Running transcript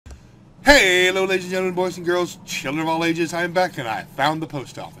Hey, hello ladies and gentlemen, boys and girls, children of all ages, I am back and I found the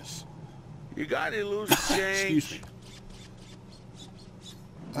post office. You got any loose change? Excuse me.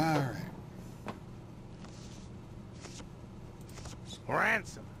 Alright.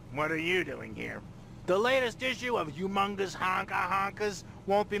 Ransom, what are you doing here? The latest issue of Humongous Honkas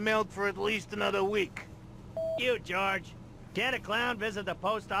won't be mailed for at least another week. You, George. Can't a clown visit the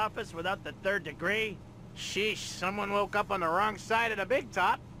post office without the third degree? Sheesh, someone woke up on the wrong side of the big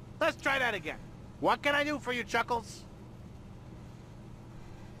top. Let's try that again. What can I do for you, Chuckles?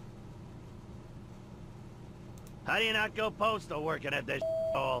 How do you not go postal working at this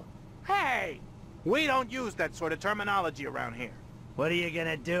hole? Hey! We don't use that sort of terminology around here. What are you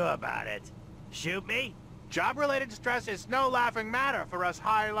gonna do about it? Shoot me? Job-related stress is no laughing matter for us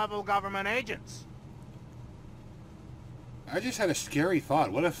high-level government agents. I just had a scary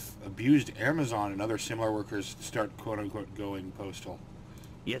thought. What if abused Amazon and other similar workers start quote-unquote going postal?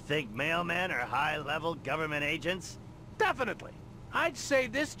 You think mailmen are high-level government agents? Definitely. I'd say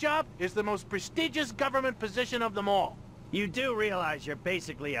this job is the most prestigious government position of them all. You do realize you're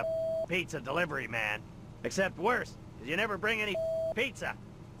basically a pizza delivery man. Except worse, because you never bring any pizza.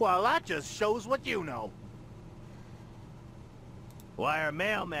 Well, that just shows what you know. Why are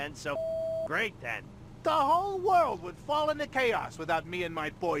mailmen so great then? The whole world would fall into chaos without me and my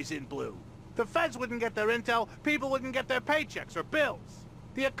boys in blue. The feds wouldn't get their intel, people wouldn't get their paychecks or bills.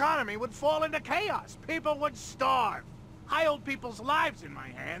 The economy would fall into chaos, people would starve. I hold people's lives in my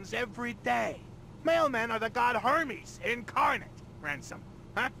hands every day. Mailmen are the god Hermes incarnate, Ransom.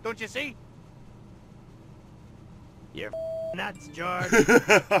 Huh? Don't you see? You're nuts, George.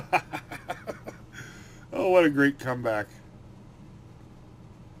 Oh, what a great comeback.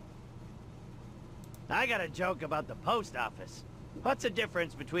 I got a joke about the post office. What's the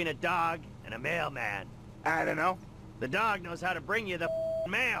difference between a dog and a mailman? I don't know. The dog knows how to bring you the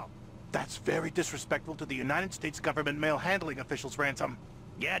mail. That's very disrespectful to the United States government mail handling officials, Ransom.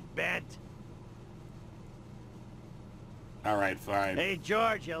 Get bent. Alright, fine. Hey,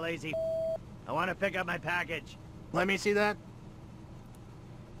 George, you lazy I want to pick up my package. Let me see that.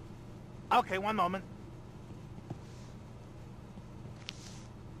 Okay, one moment.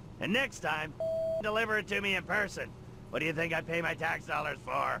 And next time, deliver it to me in person. What do you think I pay my tax dollars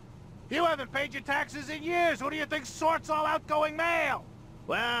for? You haven't paid your taxes in years. Who do you think sorts all outgoing mail?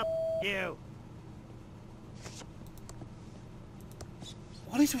 Well, you.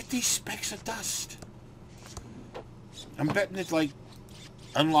 What is with these specks of dust? I'm betting it, like,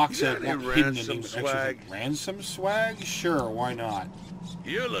 unlocks a any hidden ransom swag? Ransom swag? Sure, why not?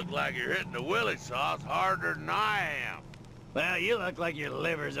 You look like you're hitting the willy sauce harder than I am. Well, you look like your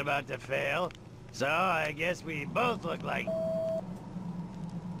liver's about to fail. So, I guess we both look like...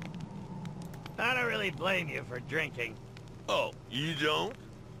 I don't really blame you for drinking. Oh, you don't?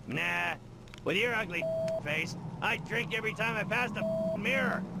 Nah. With your ugly face, I drink every time I pass the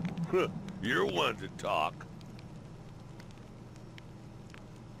mirror. You're one to talk.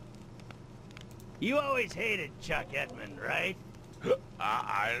 You always hated Chuck Edmund, right?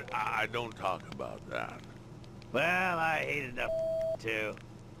 I don't talk about that. Well, I hated the too.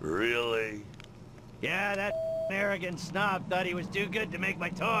 Really? Yeah, that arrogant snob thought he was too good to make my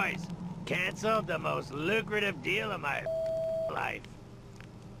toys. Canceled the most lucrative deal of my life.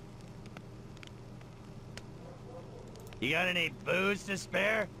 You got any booze to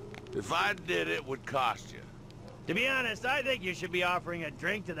spare? If I did, it would cost you. To be honest, I think you should be offering a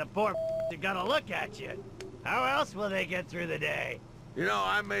drink to the poor that gotta look at you. How else will they get through the day? You know,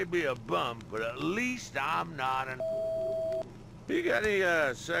 I may be a bum, but at least I'm not an... You got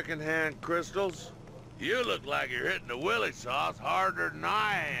any, second-hand crystals? You look like you're hitting the willy sauce harder than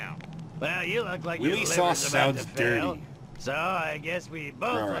I am. Well, you look like Willy your sauce liver's about sounds to fail. dirty. So I guess we both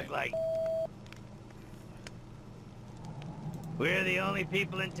All right. look like... We're the only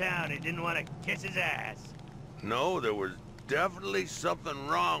people in town who didn't want to kiss his ass. No, there was definitely something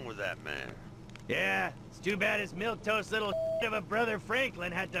wrong with that man. Yeah, it's too bad his milquetoast little of a brother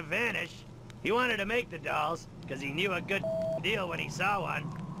Franklin had to vanish. He wanted to make the dolls, because he knew a good deal when he saw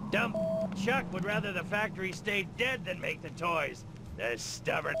one. Dumb Chuck would rather the factory stay dead than make the toys. The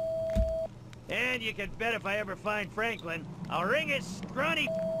stubborn... And you can bet if I ever find Franklin, I'll wring his scrawny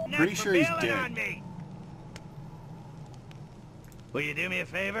neck Pretty for sure he's bailing dead. on me. Will you do me a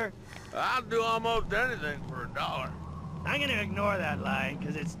favor? I'll do almost anything for $1. I'm gonna ignore that line,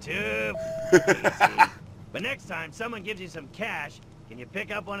 because it's too easy. But next time someone gives you some cash, can you pick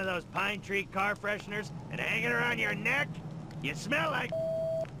up one of those pine tree car fresheners and hang it around your neck? You smell like...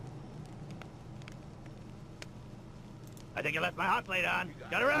 I think I left my hot plate on.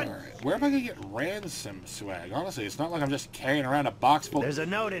 Gotta run. Alright, where am I gonna get ransom swag? Honestly, it's not like I'm just carrying around a box full. There's a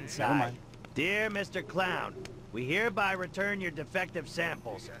note Never inside. mind. Dear Mr. Clown, we hereby return your defective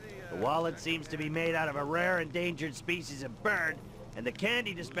samples. The wallet seems to be made out of a rare endangered species of bird, and the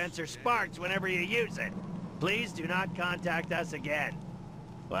candy dispenser sparks whenever you use it. Please do not contact us again.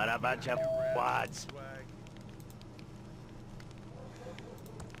 What a bunch of wads.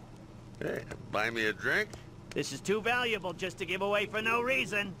 Hey, buy me a drink? This is too valuable just to give away for no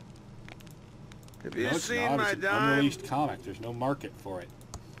reason. Have you No, it's seen not. my It's an dime? unreleased comic. There's no market for it.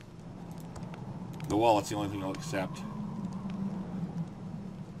 The wallet's the only thing I'll accept.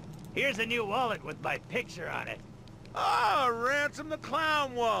 Here's a new wallet with my picture on it. Oh, Ransom the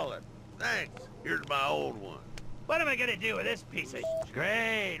Clown wallet. Thanks. Here's my old one. What am I gonna do with this piece of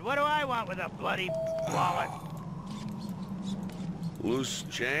Great. What do I want with a bloody wallet? Loose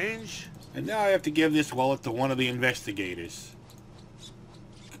change? And now I have to give this wallet to one of the investigators.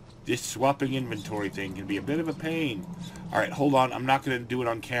 This swapping inventory thing can be a bit of a pain. Alright, hold on. I'm not going to do it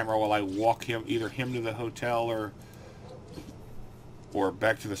on camera while I walk either him to the hotel or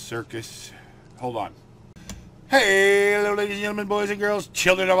back to the circus. Hold on. Hey, hello ladies and gentlemen, boys and girls,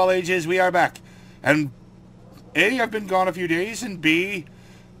 children of all ages, we are back. And A, I've been gone a few days, and B,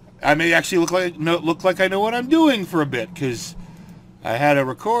 I may actually look like I know what I'm doing for a bit, because I had a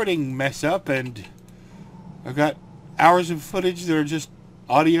recording mess up, and I've got hours of footage that are just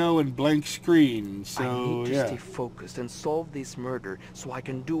audio and blank screen, so I need to yeah. stay focused and solve this murder so I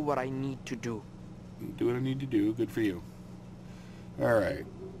can do what I need to do. Do what I need to do, good for you. Alright.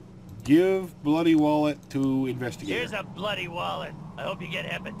 Give bloody wallet to investigator. Here's a bloody wallet. I hope you get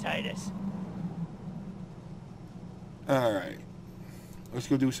hepatitis. Alright. Let's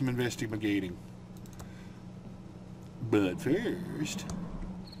go do some investigating. But first,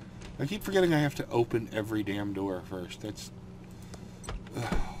 I keep forgetting I have to open every damn door first. That's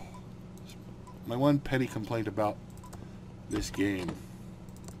my one petty complaint about this game.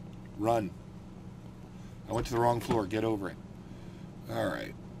 Run. I went to the wrong floor. Get over it.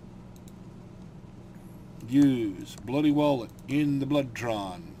 Alright. Use bloody wallet in the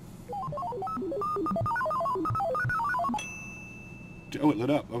Bloodtron. Oh, it lit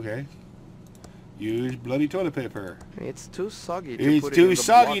up. Okay. Use bloody toilet paper. It's too soggy to It's put too it in the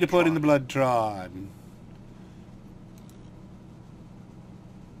soggy to put in the Bloodtron.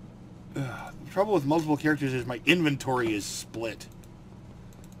 Bloodtron. The trouble with multiple characters is my inventory is split.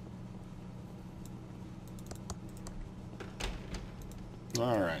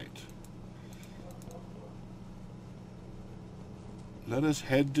 Alright. Let us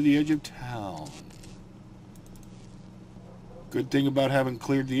head to the edge of town. Good thing about having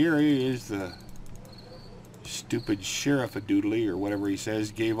cleared the area is the stupid sheriff-a-doodly, or whatever he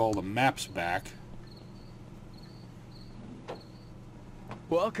says, gave all the maps back.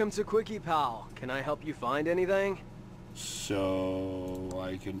 Welcome to Quickie Pal. Can I help you find anything? So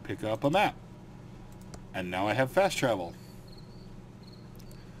I can pick up a map. And now I have fast travel.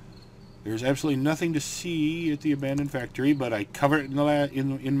 There's absolutely nothing to see at the abandoned factory, but I covered it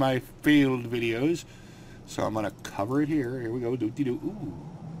in my failed videos. So I'm going to cover it here. Here we go. Doo-dee-doo. Ooh.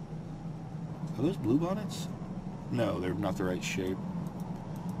 Are those blue bonnets? No, they're not the right shape.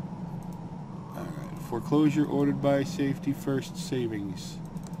 Alright. Foreclosure ordered by Safety First Savings.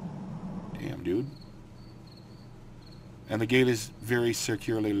 Damn, dude. And the gate is very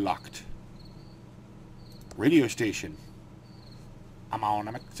securely locked. Radio station. I'm on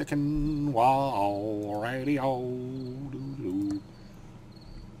a Mexican wall radio.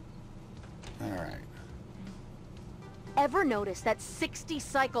 Alright. Ever notice that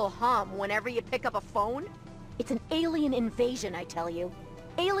 60-cycle hum whenever you pick up a phone? It's an alien invasion, I tell you.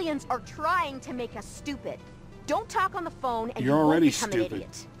 Aliens are trying to make us stupid. Don't talk on the phone and You're you won't already become stupid. an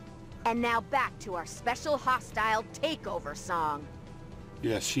idiot. And now back to our special hostile takeover song.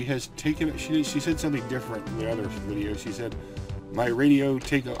 Yes, she has taken... She said something different in the other video. She said, my radio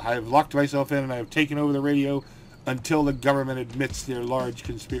I have locked myself in and I have taken over the radio until the government admits their large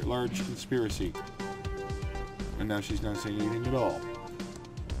conspiracy. And now she's not saying anything at all.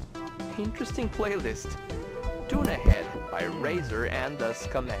 Interesting playlist. Tuna Head by Razor and the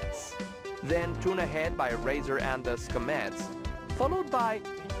Scamettes. Then Tuna Head by Razor and the Scamettes. Followed by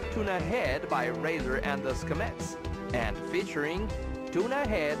Tuna Head by Razor and the Scamettes. And featuring Tuna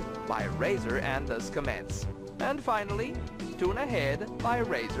Head by Razor and the Scamettes. And finally, Tuna Head by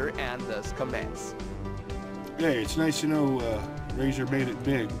Razor and the Scamettes. Hey, it's nice to know Razor made it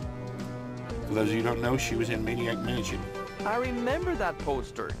big. For those of you who don't know, she was in Maniac Mansion. I remember that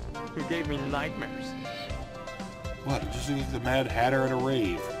poster. It gave me nightmares. What? Just like the Mad Hatter at a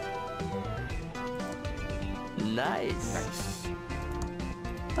rave. Nice. Nice.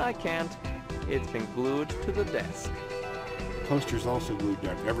 I can't. It's been glued to the desk. Poster's also glued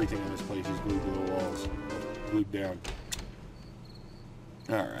down. Everything in this place is glued to the walls. Glued down.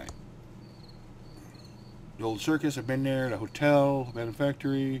 Alright. The old circus, I've been there. The hotel, abandoned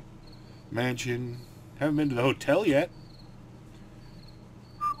factory, mansion. Haven't been to the hotel yet.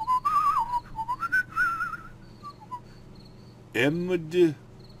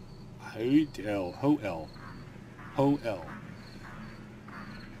 Hotel. Hotel.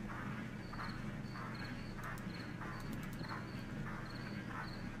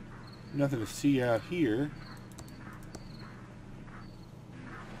 Nothing to see out here.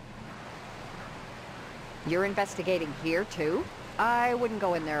 You're investigating here, too? I wouldn't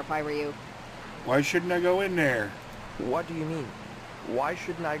go in there if I were you. Why shouldn't I go in there? What do you mean? Why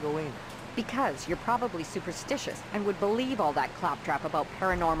shouldn't I go in? Because you're probably superstitious and would believe all that claptrap about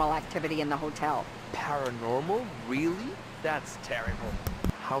paranormal activity in the hotel. Paranormal? Really? That's terrible.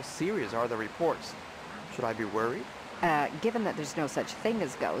 How serious are the reports? Should I be worried? Given that there's no such thing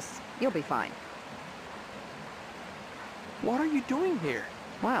as ghosts, you'll be fine. What are you doing here?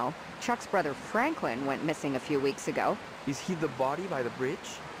 Well, Chuck's brother Franklin went missing a few weeks ago. Is he the body by the bridge?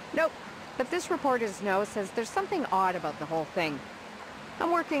 Nope. But this reporter's note says there's something odd about the whole thing.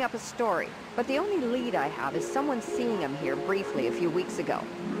 I'm working up a story, but the only lead I have is someone seeing him here briefly a few weeks ago.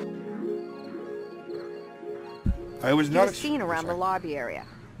 I was He not was seen around the lobby area.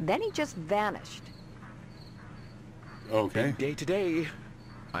 Then he just vanished. Okay. Big day today.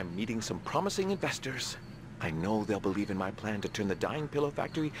 I'm meeting some promising investors. I know they'll believe in my plan to turn the dying pillow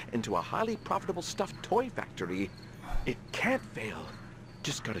factory into a highly profitable stuffed toy factory. It can't fail.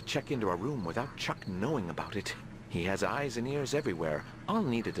 Just gotta check into a room without Chuck knowing about it. He has eyes and ears everywhere. I'll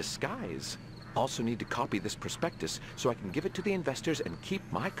need a disguise. Also need to copy this prospectus so I can give it to the investors and keep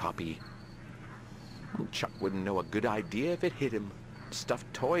my copy. Chuck wouldn't know a good idea if it hit him.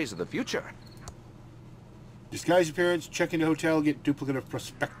 Stuffed toys of the future. Disguise appearance, check into hotel, get duplicate of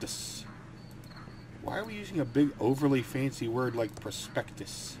prospectus. Why are we using a big, overly fancy word like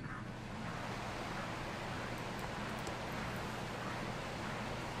prospectus?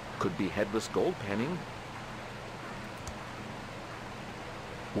 Could be headless gold panning.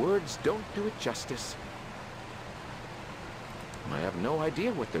 Words don't do it justice. I have no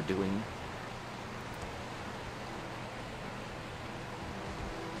idea what they're doing.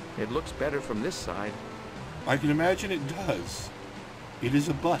 It looks better from this side. I can imagine it does. It is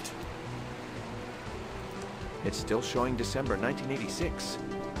a butt. It's still showing December 1986.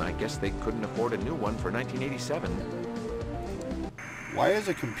 I guess they couldn't afford a new one for 1987. Why is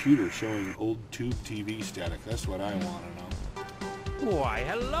a computer showing old tube TV static? That's what I want to know. Why,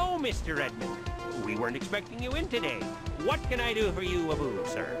 hello, Mr. Redmond. We weren't expecting you in today. What can I do for you, Abu,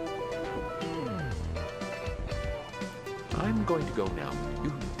 sir? I'm going to go now.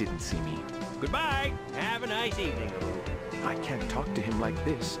 You didn't see me. Goodbye. Have a nice evening, Abu. I can't talk to him like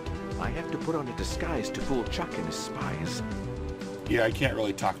this. I have to put on a disguise to fool Chuck and his spies. Yeah, I can't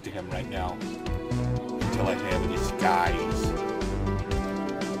really talk to him right now. Until I have a disguise.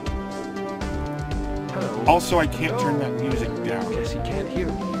 Hello. Also, I can't turn that music down. Guess he can't hear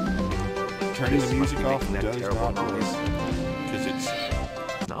me. Turning the music must be off making that does terrible not noise. Because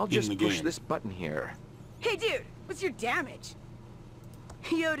it's I'll in just the push game. this button here. Hey, dude, what's your damage?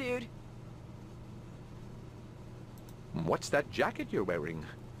 Yo, dude. What's that jacket you're wearing?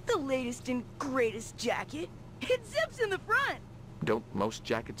 The latest and greatest jacket. It zips in the front. Don't most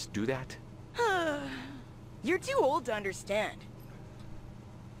jackets do that? You're too old to understand.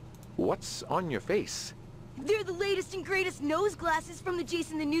 What's on your face? They're the latest and greatest nose glasses from the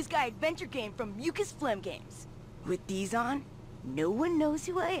Jason the News Guy adventure game from Mucus Phlegm Games. With these on, no one knows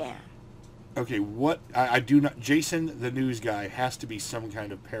who I am. Okay, what? I do not... Jason, the news guy, has to be some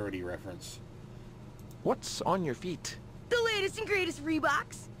kind of parody reference. What's on your feet? The latest and greatest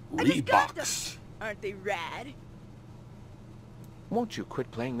Reeboks. I just got them. Reeboks. Aren't they rad? Won't you quit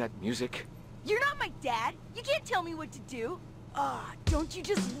playing that music? You're not my dad. You can't tell me what to do. Don't you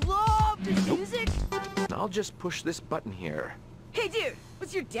just love this music? I'll just push this button here. Hey, dude,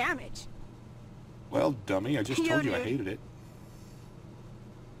 what's your damage? Well, dummy, I just Yo, told you I dude. hated it.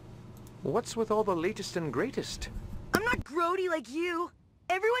 What's with all the latest and greatest? I'm not grody like you.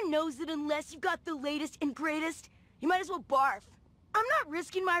 Everyone knows that unless you've got the latest and greatest, you might as well barf. I'm not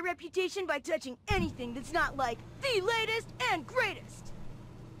risking my reputation by touching anything that's not like the latest and greatest.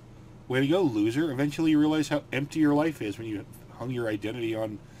 Way to go, loser. Eventually you realize how empty your life is when you hung your identity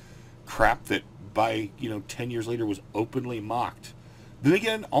on crap that by, 10 years later was openly mocked. Then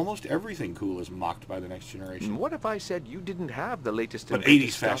again, almost everything cool is mocked by the next generation. What if I said you didn't have the latest and But 80s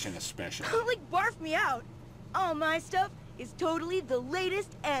greatest stuff? fashion especially. Like, barf me out. all my stuff is totally the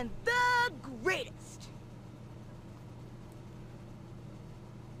latest and the greatest.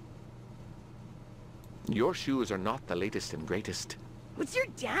 Your shoes are not the latest and greatest. What's your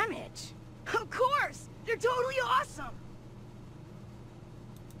damage? Of course! They're totally awesome!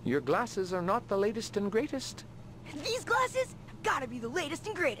 Your glasses are not the latest and greatest. These glasses have gotta be the latest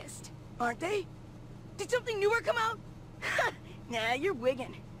and greatest, aren't they? Did something newer come out? Nah, you're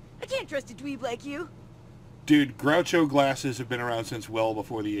wiggin'. I can't trust a dweeb like you. Dude, Groucho glasses have been around since well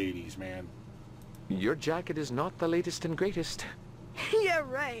before the 80s, man. Your jacket is not the latest and greatest. Yeah,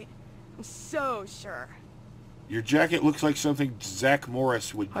 right. I'm so sure. Your jacket looks like something Zach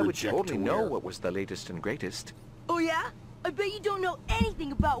Morris would I would reject totally to know wear. what was the latest and greatest. Oh yeah? I bet you don't know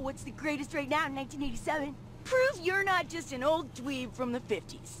anything about what's the greatest right now in 1987. Prove you're not just an old dweeb from the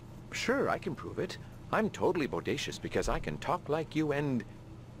 50s. Sure, I can prove it. I'm totally bodacious because I can talk like you and...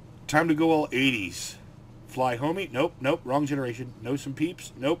 Time to go all 80s. Fly Homie? Nope, nope, wrong generation. Know Some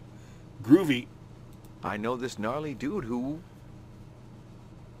Peeps? Nope. Groovy? I know this gnarly dude who...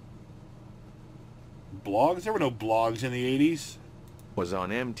 Blogs? There were no blogs in the 80s. was on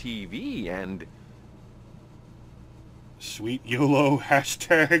MTV and... Sweet YOLO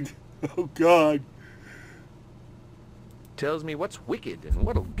hashtag. Oh, God. tells me what's wicked and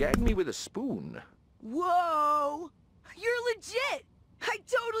what'll gag me with a spoon. Whoa! You're legit! I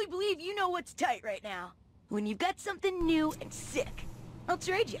totally believe you know what's tight right now. When you've got something new and sick, I'll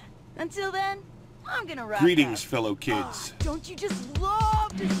trade you. Until then, I'm gonna rock Greetings, out. fellow kids. Don't you just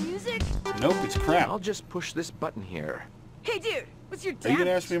love this music? Nope, it's crap. I'll just push this button here. Hey dude, what's your Are you damage? gonna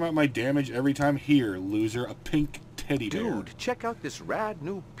ask me about my damage every time? Here, loser, a pink teddy bear. Dude, check out this rad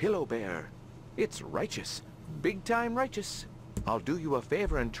new pillow bear. It's righteous. Big time righteous. I'll do you a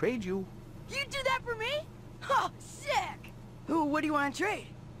favor and trade you. You do that for me? Oh, sick! Ooh, what do you want to trade?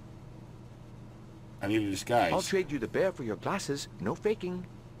 I need a disguise. I'll trade you the bear for your glasses. No faking.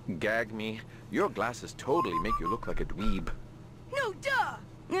 Gag me. Your glasses totally make you look like a dweeb. No, duh!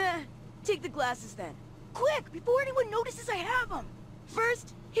 Take the glasses then. Quick, before anyone notices I have them.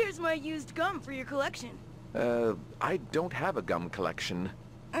 First, here's my used gum for your collection. I don't have a gum collection.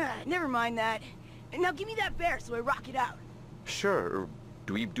 Never mind that. Now give me that bear so I rock it out. Sure,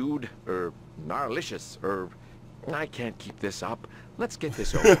 dweeb dude, gnarlicious, I can't keep this up. Let's get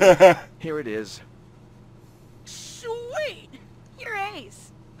this over. Here it is. Sweet! You're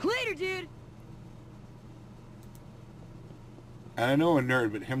ace. Later, dude. And I know I'm a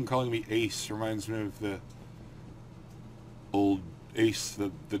nerd, but him calling me Ace reminds me of the old Ace,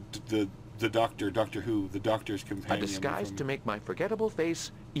 the Doctor, Doctor Who, the Doctor's companion. A disguise to make my forgettable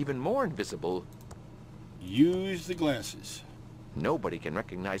face even more invisible. Use the glasses. Nobody can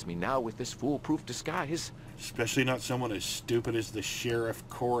recognize me now with this foolproof disguise. Especially not someone as stupid as the sheriff,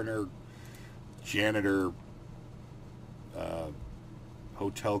 coroner, janitor,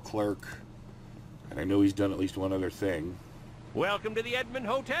 hotel clerk. And I know he's done at least one other thing. Welcome to the Edmond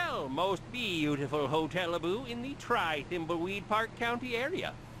Hotel, most beautiful hotel-a-boo in the Thimbleweed Park County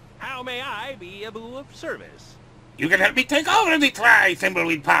area. How may I be a boo of service? You can help me take over the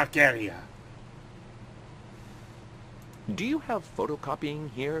Thimbleweed Park area. Do you have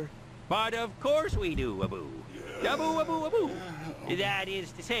photocopying here? But of course we do, a-boo. A-boo, a-boo, a-boo. That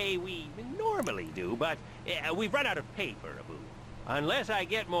is to say, we normally do, but we've run out of paper, a-boo. Unless I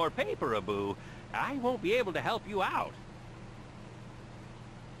get more paper, a-boo, I won't be able to help you out.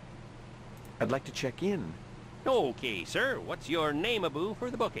 I'd like to check in. Okay, sir. What's your name, a-boo, for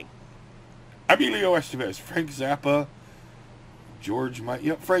the booking? Emilio Estevez, Frank Zappa, Frank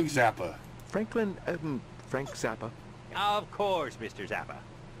Zappa. Frank Zappa. Of course, Mr. Zappa.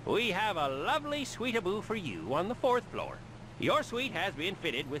 We have a lovely suite a-boo for you on the 4th floor. Your suite has been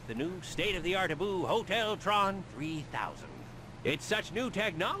fitted with the new state-of-the-art a-boo Hotel Tron 3000. It's such new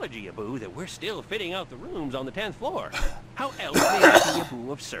technology, a-boo, that we're still fitting out the rooms on the 10th floor. How else may I be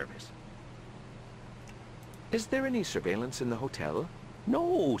a-boo of service? Is there any surveillance in the hotel?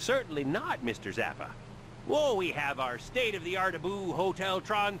 No, certainly not, Mr. Zappa. Whoa, we have our state-of-the-art a-boo Hotel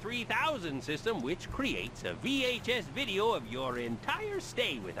Tron 3000 system, which creates a VHS video of your entire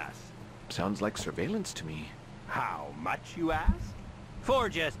stay with us. Sounds like surveillance to me. How much, you ask? For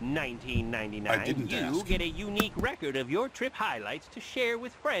just $19.99, you get a unique record of your trip highlights to share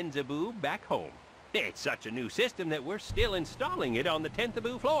with friends, a-boo, back home. It's such a new system that we're still installing it on the 10th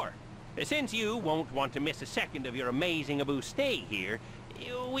a-boo floor. Since you won't want to miss a second of your amazing a-boo stay here,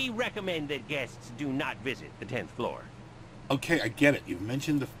 we recommend that guests do not visit the 10th floor. Okay, I get it. You've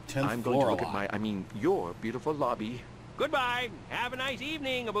mentioned the 10th I'm floor going to look at your beautiful lobby. Goodbye. Have a nice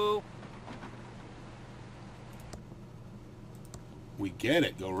evening, a-boo. We get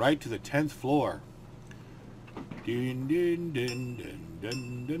it. Go right to the 10th floor. Dun dun dun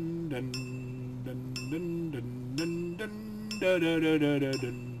dun dun dun dun dun dun dun dun da da da da da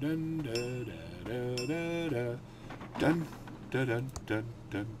dun dun da da da da dun dun dun dun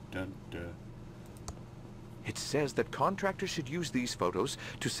dun dun dun. It says that contractors should use these photos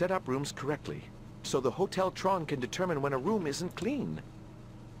to set up rooms correctly, so the Hotel Tron can determine when a room isn't clean.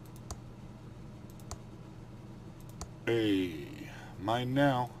 Hey, mine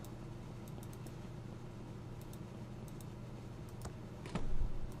now.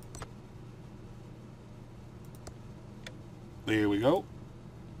 There we go.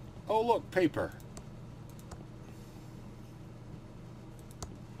 Oh, look, paper.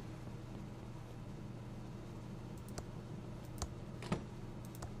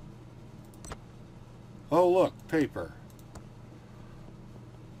 Oh, look, paper.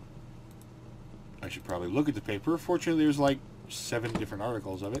 I should probably look at the paper. Fortunately, there's like 7 different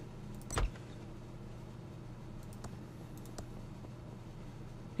articles of it.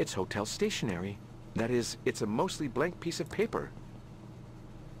 It's hotel stationery. That is, it's a mostly blank piece of paper.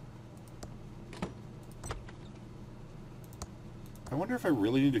 I wonder if I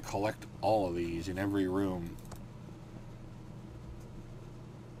really need to collect all of these in every room.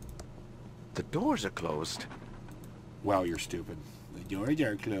 The doors are closed. Wow, you're stupid. The doors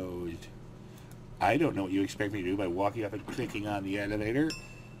are closed. I don't know what you expect me to do by walking up and clicking on the elevator.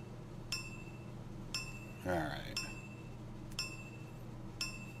 Alright.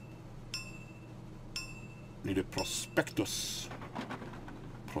 Need a prospectus.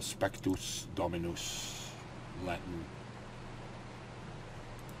 Prospectus Dominus. Latin.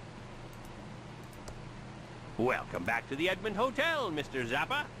 Welcome back to the Edmund Hotel, Mr.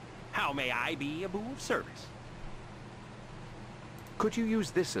 Zappa. How may I be of service? Could you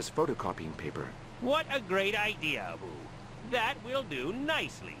use this as photocopying paper? What a great idea, Abu. That will do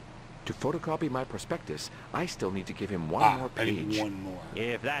nicely. To photocopy my prospectus, I still need to give him one more page. I need one more.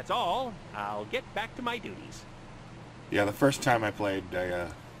 If that's all, I'll get back to my duties. Yeah, the first time I played, I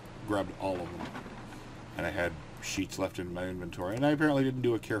grabbed all of them. And I had sheets left in my inventory, and I apparently didn't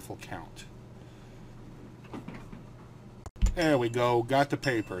do a careful count. There we go. Got the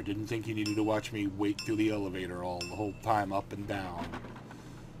paper. Didn't think you needed to watch me wait through the elevator the whole time up and down.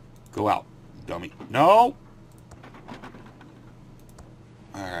 Go out, dummy. No!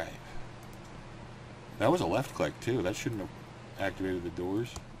 Alright. That was a left click, too. That shouldn't have activated the doors.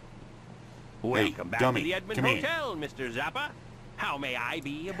 Welcome back dummy, to the Edmund Hotel, Mr. Zappa. How may I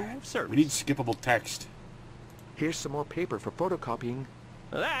be of service? We need skippable text. Here's some more paper for photocopying.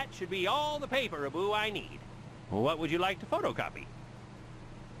 That should be all the paper, Abu, I need. What would you like to photocopy?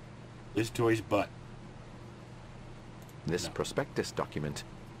 This toy's butt. This prospectus document.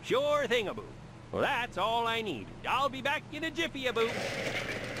 Sure thing, Abu. Well, that's all I need. I'll be back in a jiffy, Abu.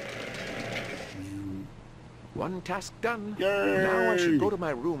 One task done. Yay! Now I should go to my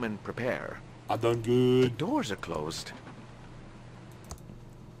room and prepare. I done good. The doors are closed.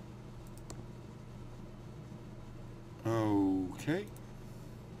 Okay.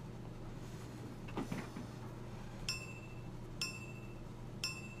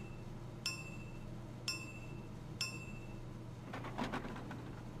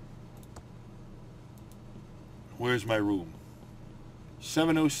 Where's my room?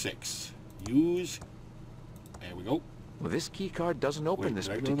 706. Use. There we go. Well, this key card doesn't open this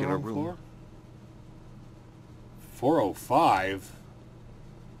particular room. Floor? 405?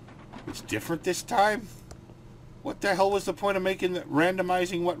 It's different this time? What the hell was the point of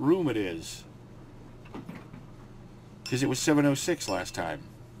randomizing what room it is? Because it was 706 last time.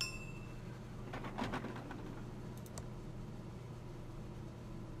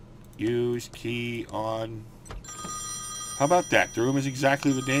 Use key on. How about that? The room is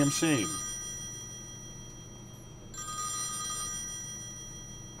exactly the damn same.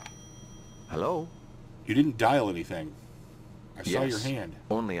 Hello? You didn't dial anything. I saw your Yes, hand.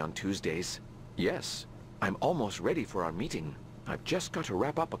 only on Tuesdays. Yes, I'm almost ready for our meeting. I've just got to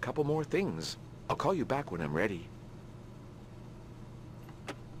wrap up a couple more things. I'll call you back when I'm ready.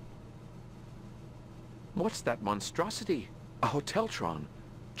 What's that monstrosity? A Hoteltron.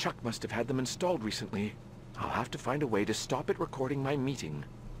 Chuck must have had them installed recently. I'll have to find a way to stop it recording my meeting.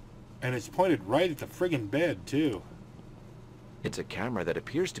 And it's pointed right at the friggin' bed, too. It's a camera that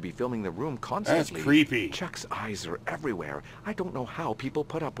appears to be filming the room constantly. That's creepy. Chuck's eyes are everywhere. I don't know how people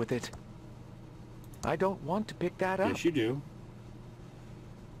put up with it. I don't want to pick that up. Yes, you do.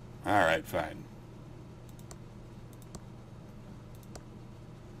 Alright, fine.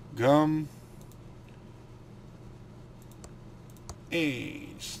 Gum.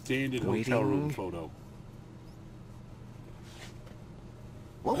 And standard hotel room photo.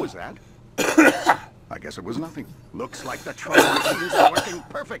 What was that? I guess it was nothing. Looks like the troll machines are working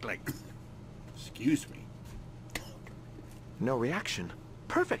perfectly. Excuse me. No reaction.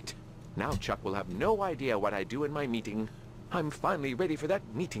 Perfect. Now Chuck will have no idea what I do in my meeting. I'm finally ready for that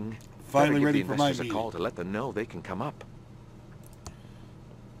meeting. Finally ready give the for my investors meeting. a call to let them know they can come up.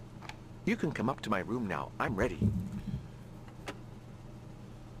 You can come up to my room now. I'm ready.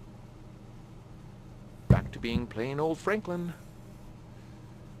 Back to being plain old Franklin.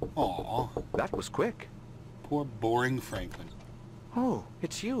 Aw, That was quick. poor boring Franklin. Oh,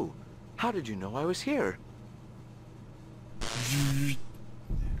 it's you. How did you know I was here?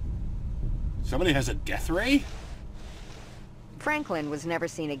 Somebody has a death ray? Franklin was never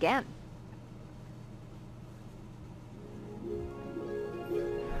seen again.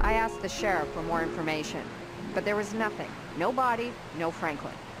 I asked the sheriff for more information, but there was nothing. No body, no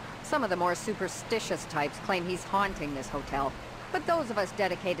Franklin. Some of the more superstitious types claim he's haunting this hotel, but those of us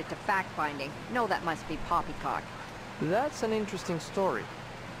dedicated to fact-finding know that must be poppycock. That's an interesting story.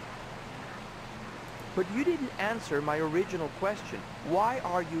 But you didn't answer my original question. Why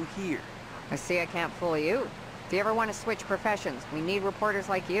are you here? I see I can't fool you. If you ever want to switch professions, we need reporters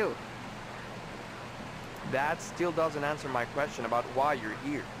like you. That still doesn't answer my question about why you're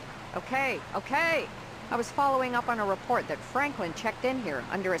here. Okay. I was following up on a report that Franklin checked in here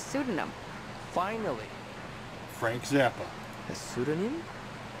under a pseudonym. Finally. Frank Zappa. A pseudonym?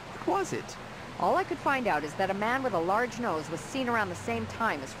 What was it? All I could find out is that a man with a large nose was seen around the same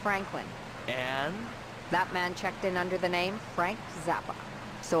time as Franklin. And? That man checked in under the name Frank Zappa.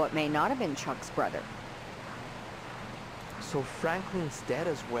 So it may not have been Chuck's brother. So Franklin's dead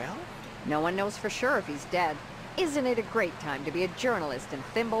as well? No one knows for sure if he's dead. Isn't it a great time to be a journalist in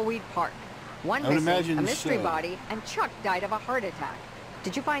Thimbleweed Park? One I would missing, imagine a mystery so. body, and Chuck died of a heart attack.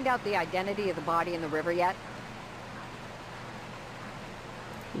 Did you find out the identity of the body in the river yet?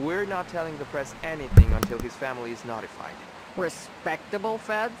 We're not telling the press anything until his family is notified. Respectable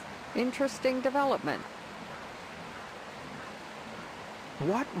feds? Interesting development.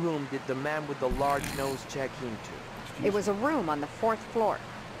 What room did the man with the large nose check into? It was a room on the 4th floor.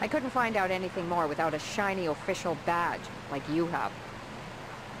 I couldn't find out anything more without a shiny official badge, like you have.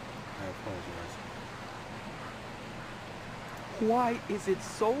 I apologize. Why is it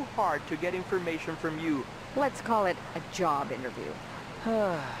so hard to get information from you? Let's call it a job interview.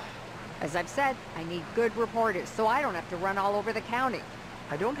 As I've said, I need good reporters, so I don't have to run all over the county.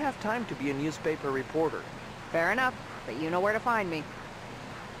 I don't have time to be a newspaper reporter. Fair enough, but you know where to find me.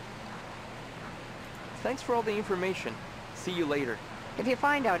 Thanks for all the information. See you later. If you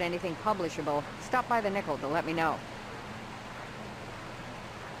find out anything publishable, stop by the Nickel to let me know.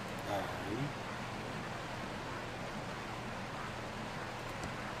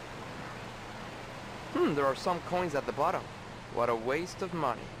 There are some coins at the bottom. What a waste of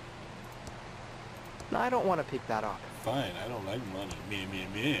money. I don't want to pick that up. Fine, I don't like money.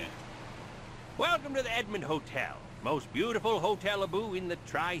 Meh. Welcome to the Edmond Hotel. Most beautiful hotel Abu in the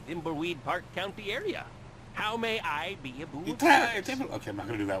Thimbleweed Park County area. How may I be Abu? Okay, I'm not going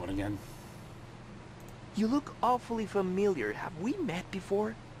to do that one again. You look awfully familiar. Have we met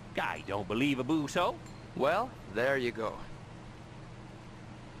before? I don't believe Abu so. Well, there you go.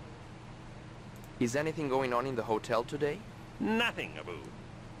 Is anything going on in the hotel today? Nothing, Abu.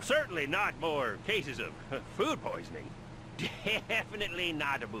 Certainly not more cases of food poisoning. Definitely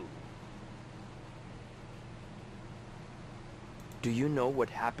not, Abu. Do you know what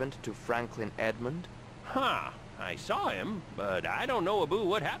happened to Franklin Edmond? Huh. I saw him, but I don't know, Abu,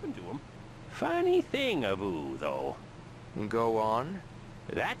 what happened to him. Funny thing, Abu, though. Go on.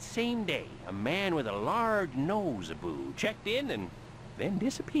 That same day, a man with a large nose, Abu, checked in and then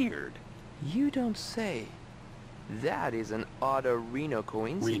disappeared. You don't say. That is an odd Reno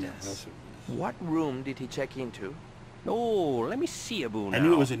coincidence. What room did he check into? Oh, let me see, Abu, now. I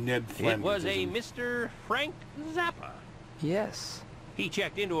knew it was a Ned Fleming. It was a Mr. Frank Zappa. Yes. He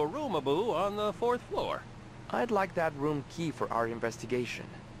checked into a room, Abu, on the 4th floor. I'd like that room key for our investigation.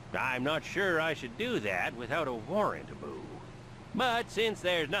 I'm not sure I should do that without a warrant, Abu. But since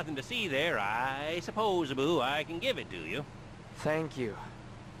there's nothing to see there, I suppose, Abu, I can give it to you. Thank you.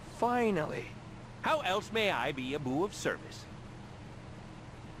 Finally. How else may I be Abu of service?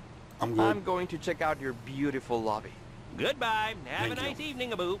 I'm good. I'm going to check out your beautiful lobby. Goodbye. Have Thank a nice you.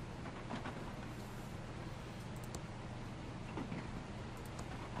 evening, Abu.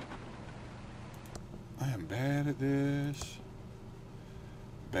 I am bad at this.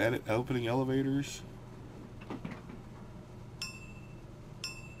 Bad at opening elevators.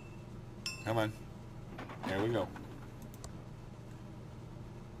 Come on. There we go.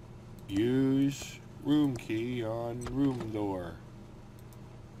 Use room key on room door.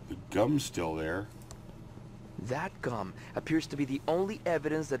 The gum's still there. That gum appears to be the only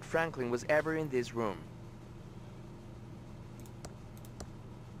evidence that Franklin was ever in this room.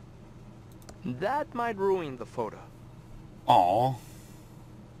 That might ruin the photo. Aww.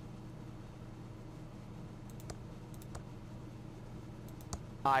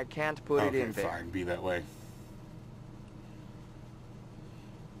 I can't put it in there. Okay, fine. Be that way.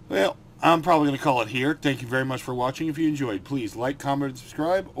 Well, I'm probably going to call it here. Thank you very much for watching. If you enjoyed, please like, comment, and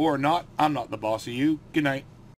subscribe. Or not. I'm not the boss of you. Good night.